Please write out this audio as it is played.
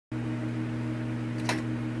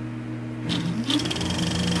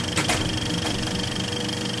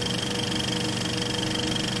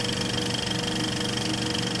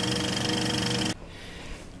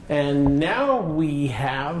And now we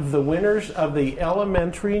have the winners of the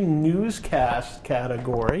elementary newscast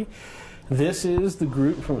category. This is the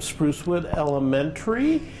group from Sprucewood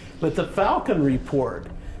Elementary with the Falcon Report.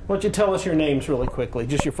 Why don't you tell us your names really quickly,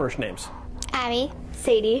 just your first names. Abby,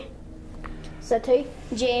 Sadie, Sete,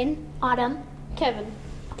 Jane, Autumn, Kevin.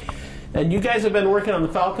 And you guys have been working on the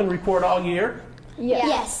Falcon Report all year?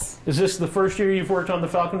 Yes. Is this the first year you've worked on the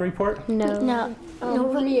Falcon Report? No. No,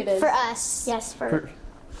 For me it is. for us. Yes,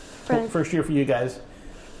 First year for you guys.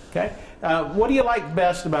 Okay. What do you like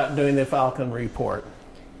best about doing the Falcon Report?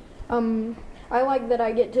 I like that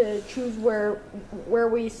I get to choose where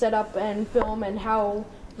we set up and film and how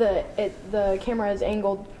the camera is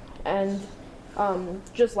angled and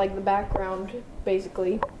just like the background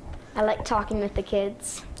basically. I like talking with the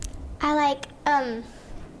kids. I like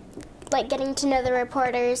getting to know the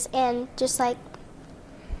reporters and just like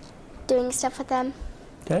doing stuff with them.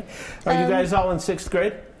 Okay. Are you guys all in 6th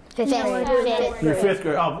grade? Fifth. You're 5th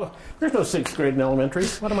grade. Oh, there's no 6th grade in elementary.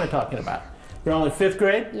 What am I talking about? You're all in 5th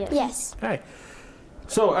grade? Yes. Okay.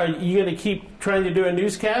 So are you going to keep trying to do a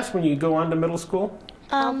newscast when you go on to middle school?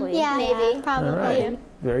 Probably. Yeah, Maybe. probably. All right.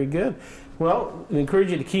 Very good. Well, I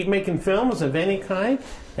encourage you to keep making films of any kind.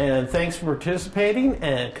 And thanks for participating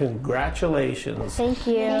and congratulations. Thank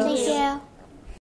you. Thank you.